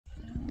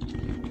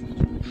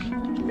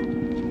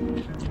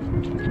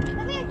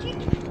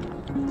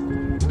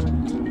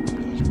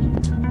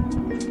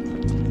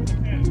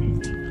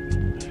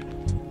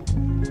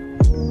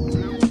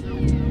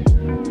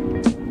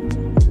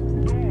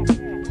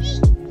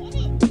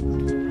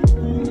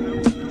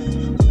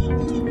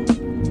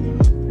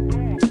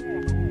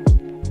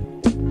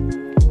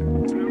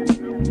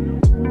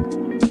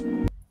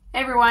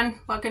everyone,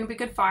 welcome to Be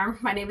Good Farm.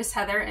 My name is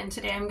Heather and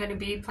today I'm going to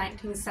be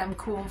planting some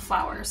cool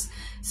flowers.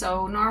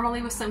 So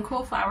normally with some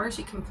cool flowers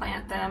you can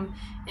plant them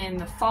in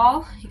the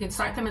fall. You can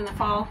start them in the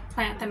fall,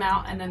 plant them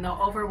out, and then they'll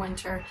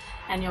overwinter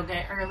and you'll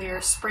get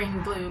earlier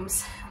spring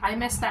blooms. I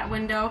missed that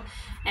window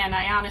and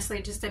I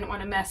honestly just didn't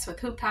want to mess with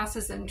hoop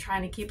houses and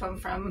trying to keep them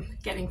from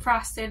getting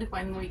frosted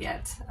when we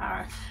get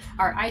our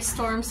ice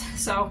storms.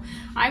 So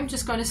I'm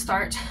just going to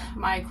start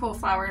my cool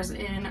flowers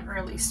in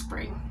early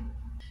spring.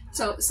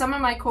 So some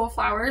of my cool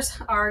flowers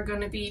are going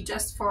to be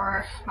just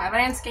for my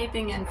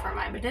landscaping and for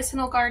my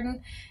medicinal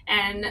garden,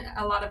 and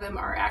a lot of them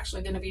are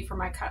actually going to be for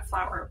my cut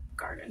flower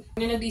garden.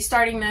 I'm going to be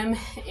starting them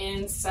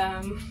in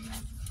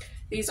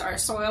these are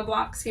soil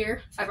blocks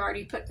here. I've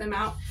already put them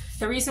out.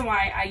 The reason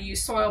why I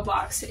use soil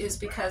blocks is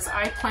because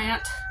I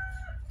plant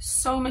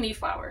so many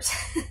flowers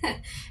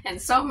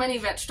and so many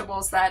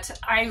vegetables that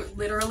I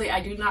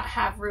do not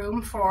have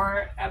room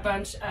for a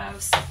bunch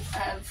of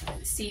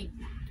seed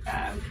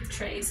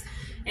trays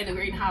in the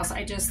greenhouse.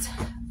 I just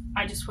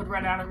would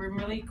run out of room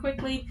really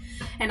quickly,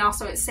 and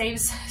also it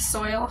saves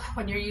soil.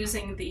 When you're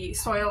using the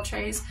soil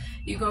trays,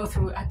 you go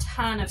through a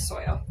ton of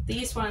soil.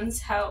 These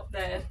ones help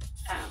the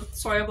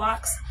soil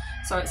blocks,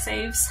 so it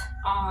saves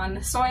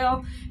on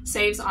soil,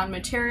 saves on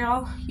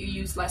material. You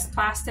use less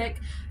plastic,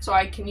 so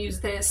I can use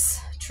this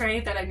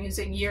tray that I'm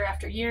using year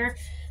after year.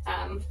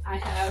 I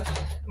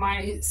have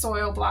my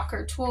soil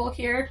blocker tool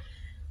here.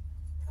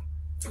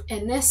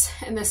 And this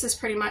is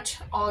pretty much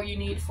all you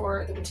need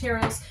for the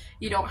materials.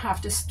 You don't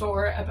have to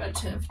store a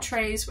bunch of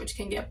trays, which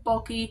can get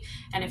bulky,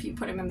 and if you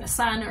put them in the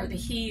sun or the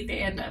heat, they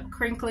end up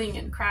crinkling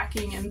and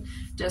cracking and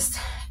just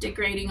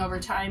degrading over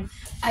time.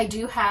 I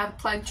do have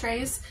plug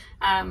trays.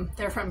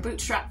 They're from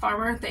Bootstrap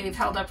Farmer. They've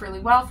held up really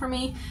well for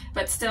me,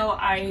 but still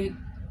I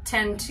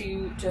tend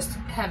to just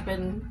have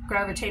been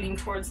gravitating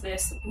towards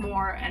this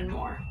more and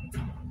more.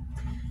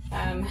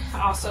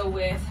 Also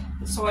with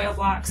soil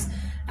blocks,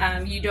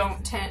 you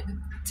don't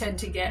tend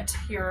to get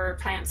your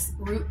plants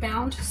root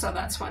bound, so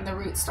that's when the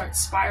roots start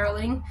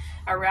spiraling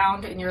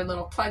around in your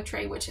little plug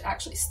tray, which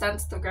actually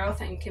stunts the growth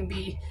and can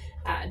be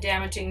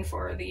damaging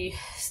for the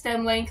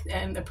stem length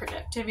and the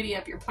productivity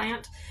of your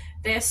plant.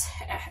 This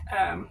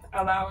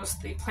allows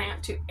the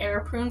plant to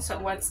air prune, so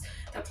once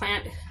the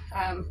plant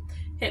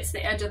hits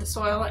the edge of the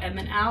soil and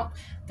then out,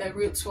 the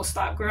roots will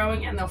stop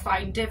growing and they'll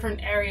find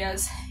different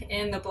areas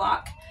in the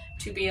block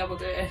to be able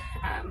to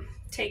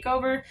take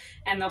over,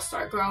 and they'll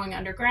start growing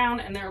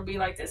underground, and there will be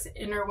like this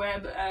inner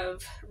web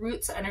of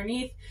roots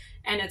underneath,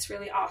 and it's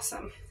really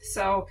awesome.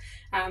 So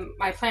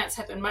my plants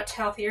have been much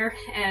healthier,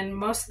 and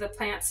most of the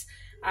plants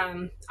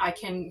I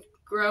can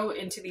grow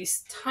into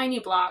these tiny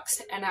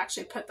blocks and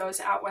actually put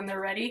those out when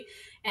they're ready.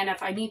 And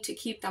if I need to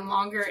keep them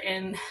longer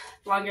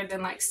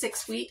than like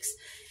 6 weeks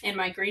in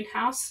my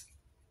greenhouse,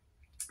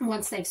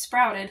 once they've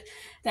sprouted,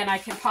 then I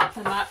can pop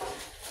them up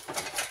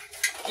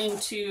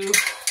into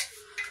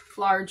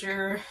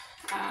larger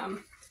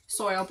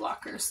soil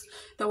blockers.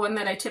 The one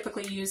that I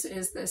typically use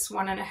is this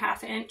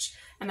 1.5 inch,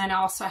 and then I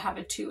also have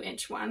a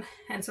 2-inch one.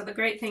 And so the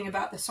great thing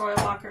about the soil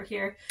blocker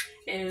here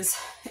is,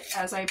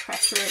 as I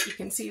press through it, you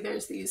can see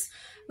there's these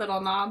little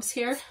knobs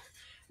here,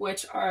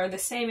 which are the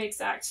same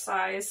exact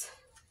size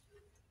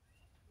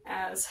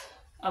as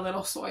a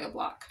little soil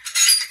block.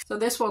 So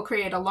this will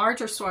create a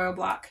larger soil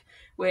block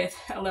with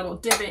a little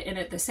divot in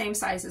it the same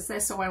size as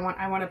this. So when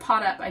I want to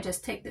pot up, I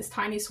just take this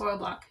tiny soil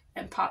block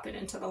and pop it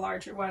into the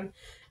larger one,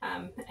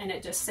 and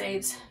it just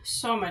saves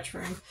so much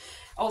room.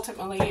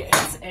 Ultimately,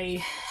 it's a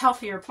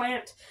healthier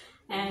plant,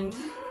 and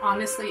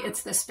honestly,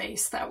 it's the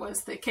space that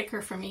was the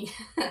kicker for me.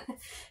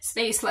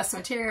 Space, less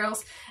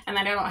materials, and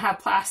then I don't have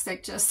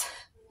plastic just,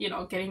 you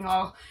know, getting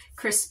all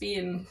crispy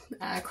and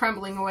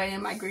crumbling away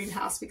in my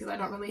greenhouse because I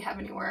don't really have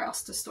anywhere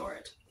else to store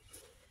it.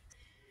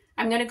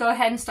 I'm going to go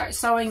ahead and start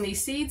sowing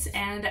these seeds,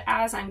 and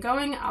as I'm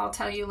going, I'll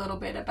tell you a little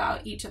bit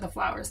about each of the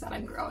flowers that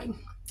I'm growing.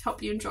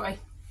 Hope you enjoy.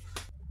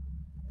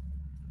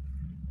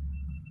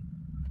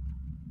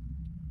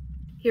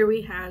 Here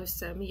we have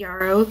some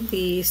yarrow,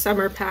 the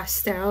summer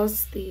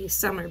pastels, the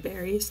summer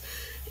berries,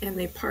 and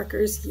the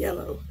Parker's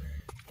yellow.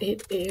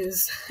 It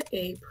is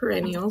a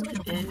perennial,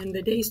 and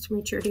the days to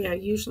maturity are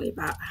usually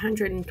about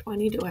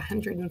 120 to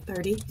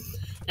 130.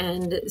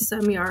 And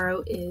some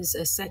yarrow is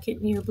a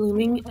second year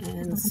blooming,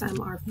 and some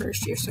are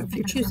first year. So if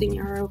you're choosing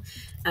yarrow,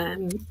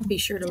 be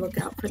sure to look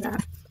out for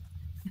that.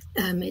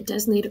 It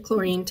does need a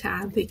chlorine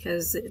tab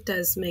because it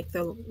does make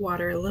the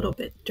water a little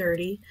bit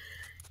dirty.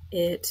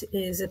 It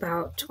is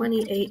about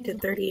 28 to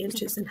 30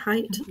 inches in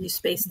height. You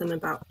space them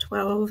about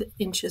 12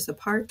 inches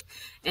apart,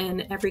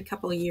 and every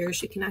couple of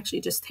years you can actually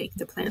just take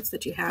the plants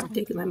that you have,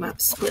 dig them up,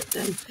 split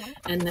them,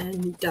 and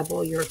then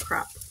double your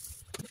crop.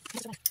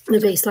 The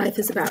base life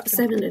is about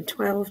 7 to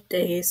 12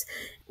 days.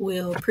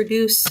 Will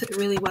produce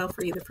really well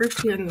for you the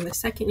first year, and then the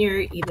second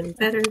year even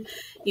better.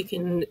 You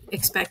can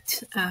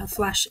expect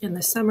flush in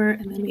the summer,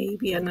 and then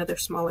maybe another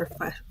smaller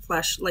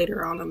flush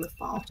later on in the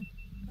fall.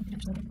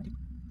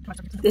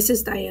 This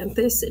is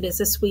Dianthus. It is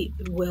a sweet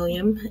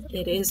William.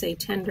 It is a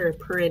tender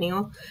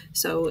perennial,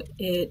 so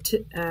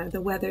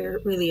the weather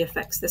really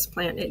affects this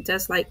plant. It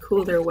does like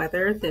cooler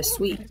weather. The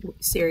sweet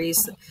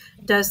series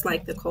does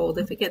like the cold.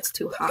 If it gets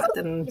too hot,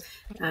 then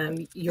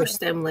your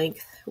stem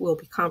length will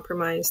be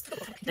compromised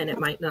and it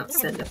might not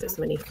send up as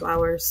many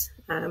flowers.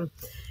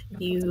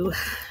 You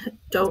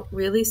don't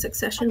really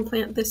succession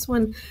plant this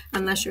one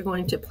unless you're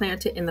going to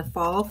plant it in the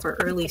fall for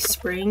early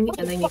spring,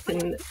 and then you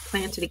can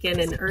plant it again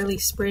in early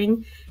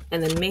spring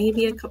and then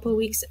maybe a couple of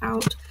weeks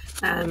out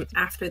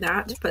after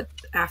that. But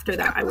after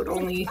that, I would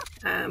only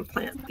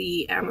plant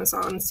the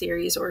Amazon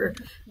series, or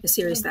the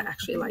series that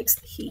actually likes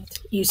the heat.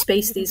 You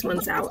space these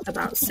ones out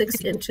about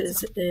 6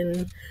 inches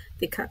in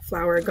the cut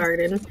flower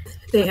garden.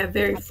 They have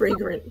very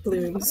fragrant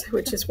blooms,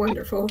 which is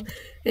wonderful,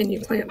 and you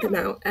plant them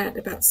out at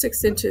about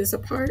 6 inches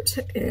apart,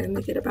 and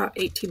they get about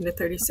 18 to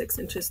 36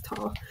 inches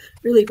tall.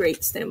 Really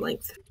great stem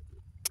length.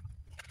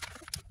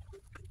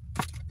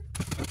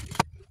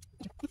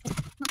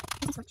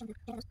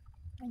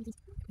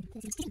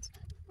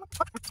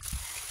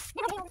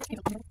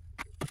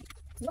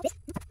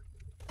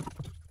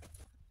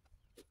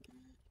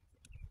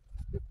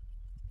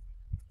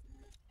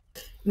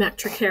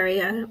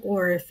 Matricaria,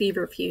 or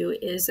feverfew,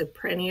 is a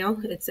perennial.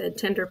 It's a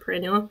tender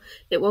perennial.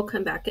 It will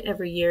come back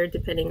every year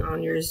depending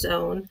on your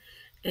zone,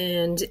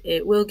 and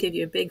it will give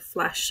you a big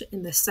flush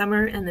in the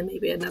summer and then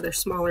maybe another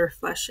smaller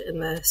flush in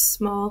the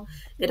fall.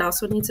 It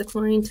also needs a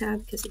chlorine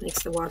tab because it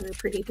makes the water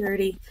pretty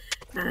dirty.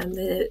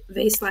 The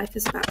vase life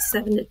is about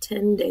 7 to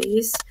 10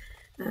 days.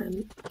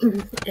 And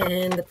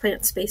the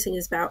plant spacing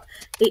is about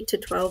 8 to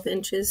 12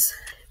 inches.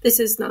 This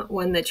is not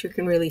one that you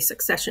can really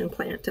succession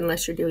plant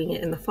unless you're doing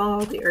it in the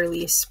fall, the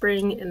early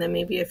spring, and then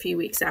maybe a few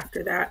weeks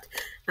after that.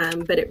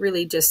 But it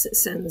really just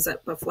sends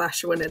up a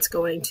flush when it's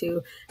going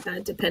to,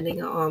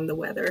 depending on the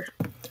weather.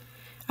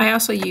 I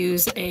also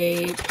use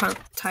a pump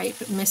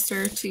type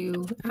mister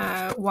to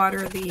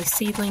water the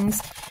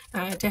seedlings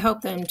to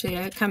help them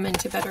to come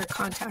into better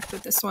contact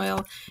with the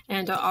soil,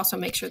 and to also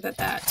make sure that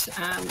that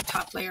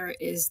top layer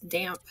is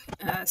damp.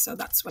 So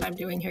that's what I'm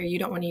doing here. You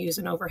don't want to use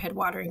an overhead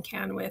watering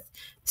can with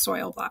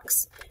soil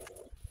blocks.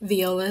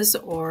 Violas,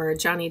 or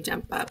Johnny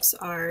Jump Ups,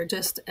 are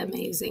just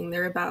amazing.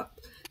 They're about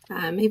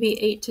maybe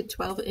 8 to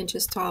 12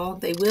 inches tall.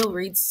 They will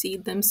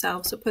reseed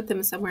themselves, so put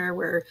them somewhere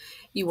where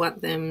you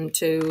want them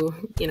to,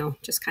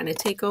 just kind of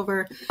take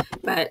over.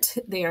 But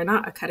they are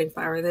not a cutting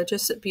flower. They're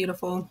just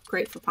beautiful,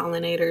 great for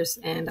pollinators,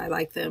 and I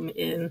like them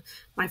in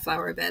my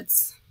flower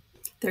beds.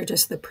 They're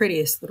just the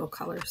prettiest little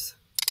colors.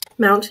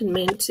 Mountain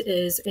mint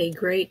is a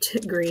great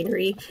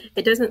greenery.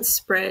 It doesn't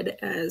spread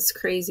as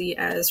crazy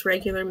as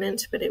regular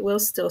mint, but it will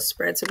still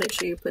spread, so make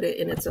sure you put it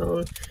in its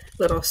own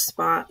little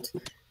spot.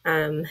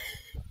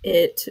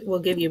 It will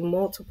give you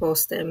multiple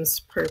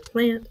stems per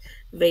plant.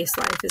 Vase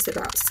life is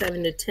about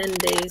 7 to 10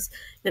 days,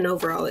 and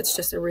overall it's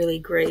just a really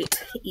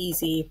great,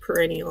 easy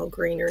perennial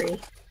greenery.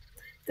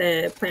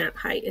 The plant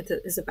height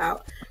is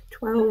about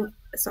 24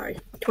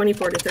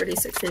 to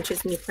 36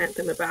 inches, and you plant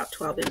them about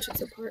 12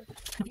 inches apart.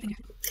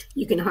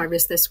 You can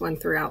harvest this one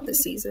throughout the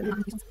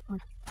season.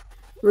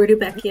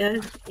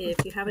 Rudbeckia, if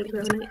you haven't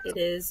grown it, it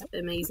is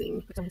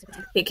amazing.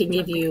 It can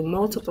give you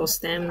multiple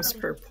stems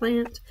per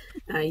plant.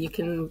 You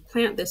can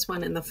plant this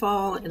one in the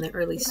fall, in the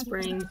early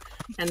spring,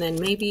 and then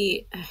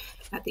maybe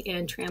at the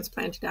end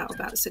transplant it out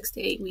about 6 to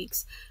 8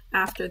 weeks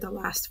after the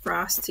last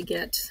frost to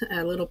get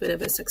a little bit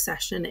of a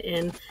succession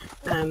in.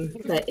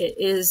 But it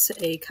is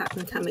a cut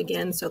and come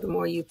again, so the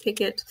more you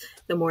pick it,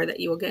 the more that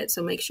you will get.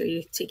 So make sure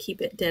to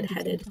keep it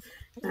dead-headed.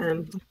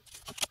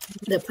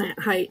 The plant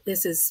height,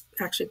 this is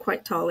actually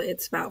quite tall.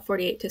 It's about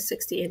 48 to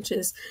 60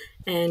 inches,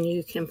 and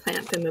you can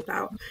plant them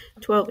about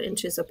 12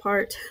 inches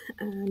apart.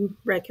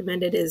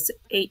 Recommended is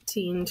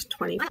 18 to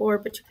 24,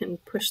 but you can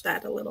push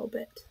that a little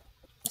bit.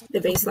 The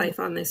vase life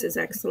on this is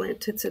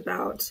excellent. It's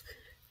about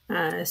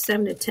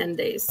 7 to 10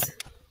 days.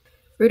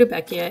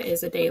 Rudbeckia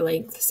is a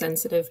day-length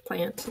sensitive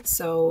plant,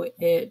 so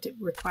it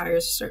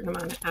requires a certain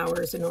amount of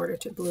hours in order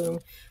to bloom.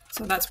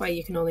 So that's why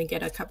you can only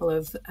get a couple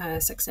of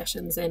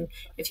successions in.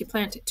 If you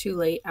plant it too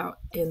late out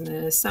in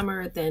the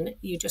summer, then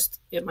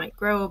it might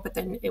grow, but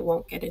then it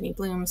won't get any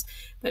blooms.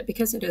 But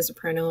because it is a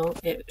perennial,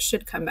 it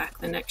should come back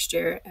the next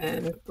year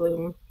and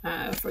bloom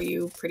for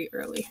you pretty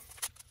early.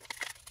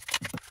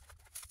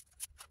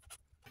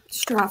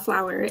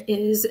 Strawflower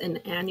is an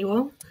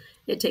annual.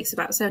 It takes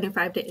about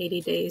 75 to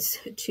 80 days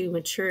to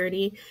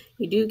maturity.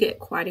 You do get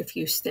quite a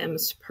few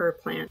stems per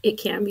plant. It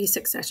can be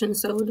succession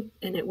sowed,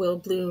 and it will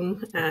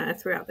bloom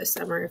throughout the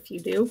summer if you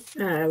do.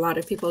 A lot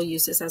of people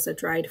use this as a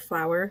dried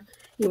flower.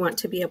 You want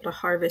to be able to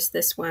harvest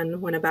this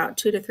one when about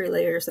 2 to 3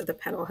 layers of the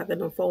petal have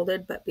been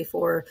unfolded, but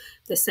before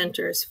the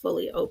center is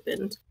fully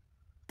opened.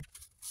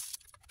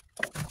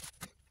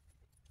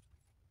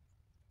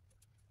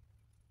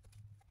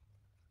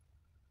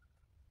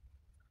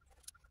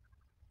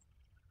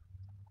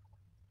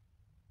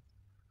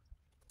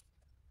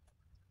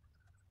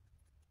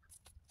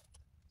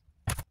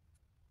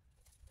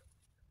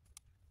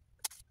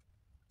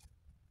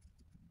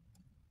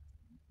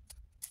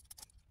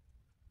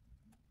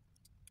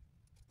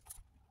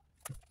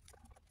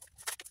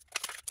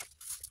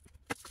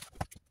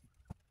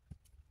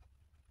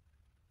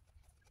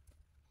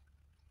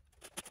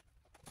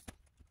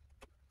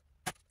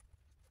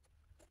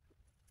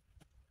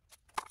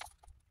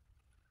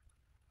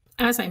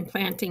 As I'm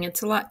planting,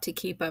 it's a lot to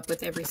keep up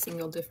with every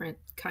single different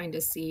kind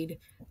of seed,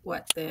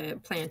 what the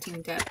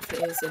planting depth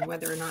is and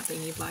whether or not they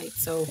need light.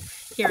 So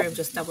here I'm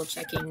just double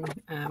checking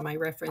my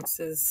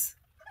references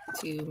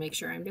to make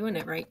sure I'm doing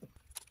it right.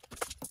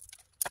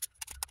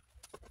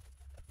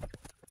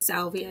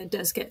 Salvia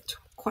does get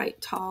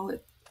quite tall.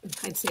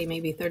 I'd say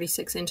maybe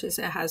 36 inches.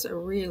 It has a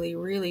really,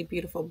 really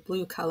beautiful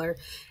blue color,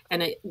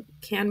 and it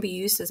can be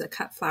used as a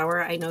cut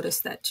flower. I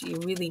noticed that you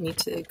really need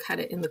to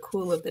cut it in the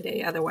cool of the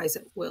day, otherwise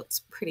it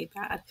wilts pretty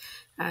bad.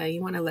 You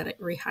want to let it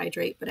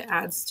rehydrate, but it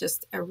adds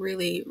just a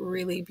really,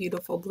 really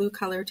beautiful blue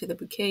color to the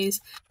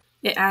bouquets.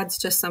 It adds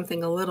just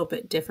something a little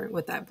bit different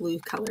with that blue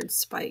colored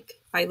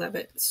spike. I love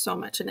it so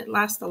much, and it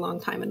lasts a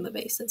long time in the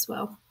vase as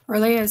well.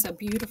 Orlea is a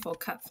beautiful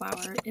cut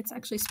flower. It's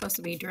actually supposed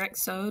to be direct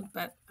sowed,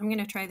 but I'm going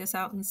to try this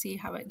out and see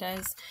how it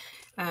does.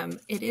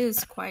 It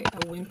is quite a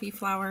wimpy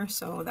flower,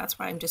 so that's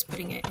why I'm just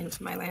putting it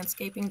into my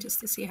landscaping just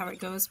to see how it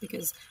goes,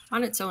 because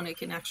on its own it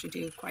can actually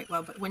do quite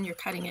well, but when you're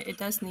cutting it, it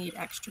does need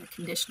extra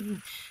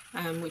conditioning,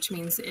 which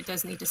means it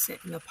does need to sit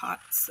in the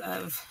pots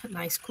of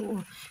nice,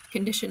 cool,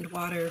 conditioned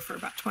water for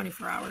about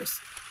 24 hours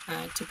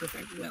to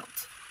prevent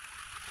wilt.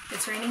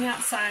 It's raining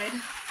outside.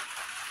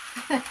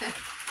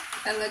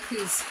 And look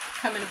who's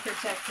coming to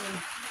protect me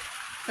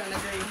from the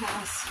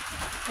greenhouse.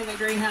 In the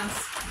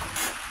greenhouse.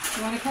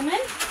 You want to come in?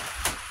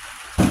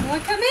 You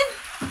want to come in?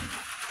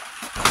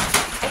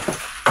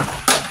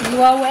 Are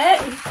you all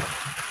wet?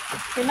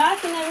 You're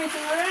knocking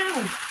everything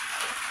around.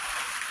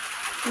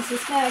 This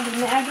is Maggie.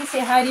 Maggie,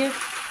 say hi to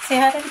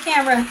the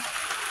camera.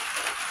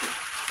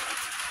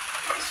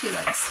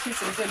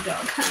 She's a good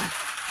dog,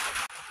 huh?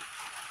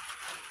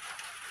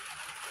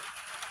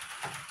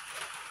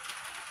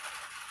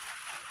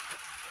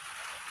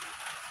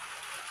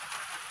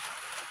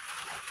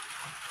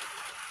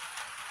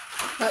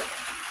 Look,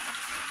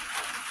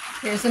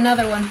 here's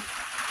another one.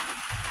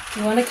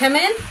 You want to come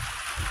in?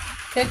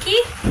 Cookie?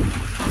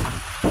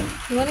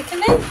 You want to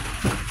come in?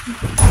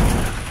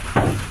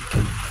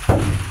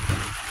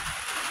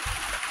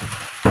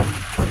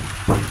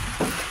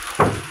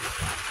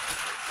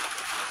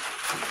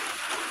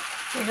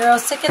 You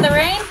girls sick of the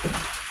rain?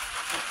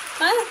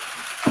 Huh?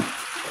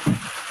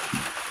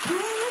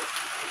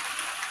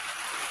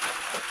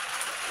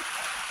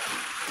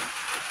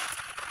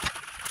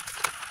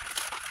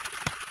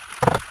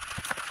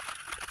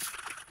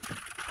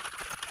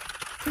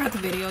 Throughout the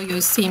video,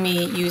 you'll see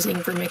me using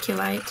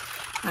vermiculite.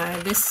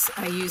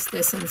 I use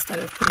this instead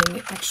of putting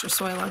extra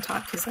soil on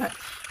top because that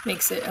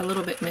makes it a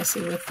little bit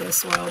messy with the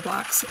soil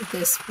blocks.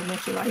 This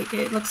vermiculite,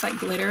 it looks like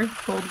glitter,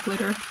 gold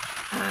glitter,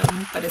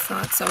 but it's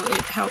not. So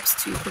it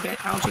helps to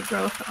prevent algae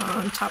growth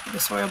on top of the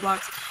soil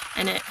blocks,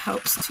 and it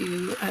helps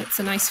to, it's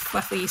a nice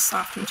fluffy,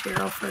 soft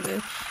material for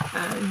the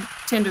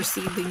tender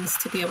seedlings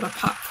to be able to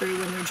pop through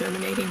when they're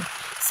germinating.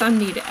 Some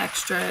need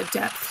extra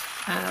depth.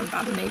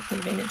 About 1/8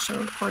 of an inch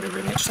or 1/4 of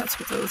an inch. That's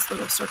what those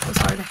little circles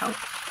are, to help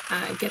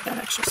get that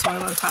extra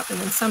soil on top. And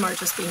then some are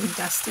just being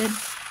dusted.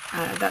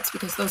 That's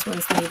because those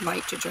ones need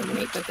light to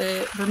germinate. But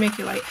the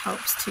vermiculite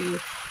helps to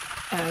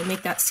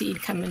make that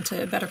seed come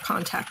into better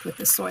contact with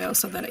the soil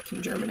so that it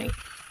can germinate.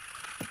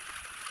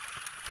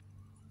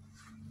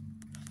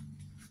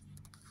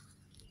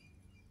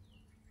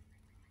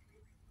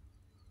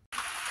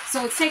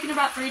 So it's taken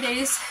about 3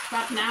 days,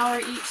 about an hour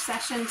each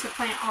session to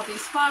plant all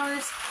these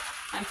flowers.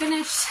 I'm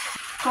finished.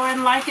 Go ahead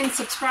and like and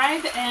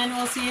subscribe, and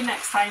we'll see you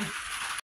next time.